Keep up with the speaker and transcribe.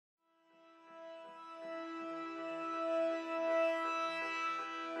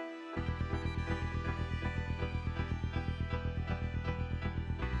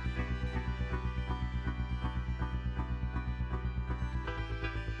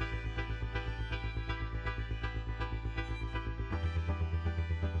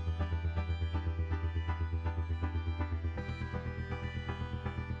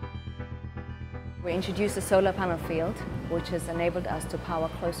We introduced a solar panel field, which has enabled us to power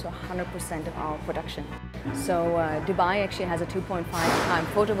close to 100% of our production. So Dubai actually has a 2.5 time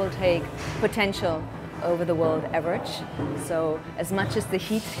photovoltaic potential over the world average. So as much as the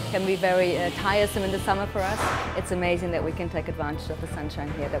heat can be very tiresome in the summer for us, it's amazing that we can take advantage of the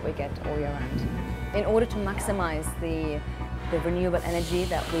sunshine here that we get all year round. In order to maximize the renewable energy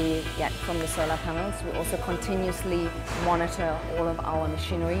that we get from the solar panels, we also continuously monitor all of our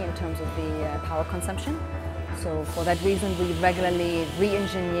machinery in terms of the power consumption. So for that reason, we regularly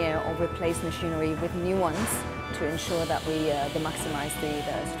re-engineer or replace machinery with new ones to ensure that we maximize the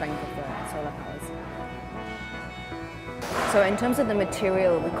strength of the solar powers. So in terms of the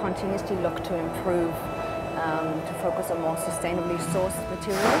material, we continuously look to improve, to focus on more sustainably sourced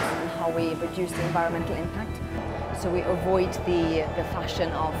materials and how we reduce the environmental impact. So we avoid the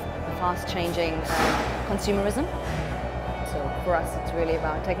fashion of the fast-changing consumerism. So for us, it's really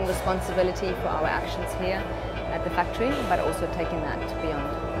about taking responsibility for our actions here at the factory, but also taking that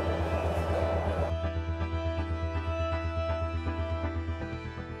beyond.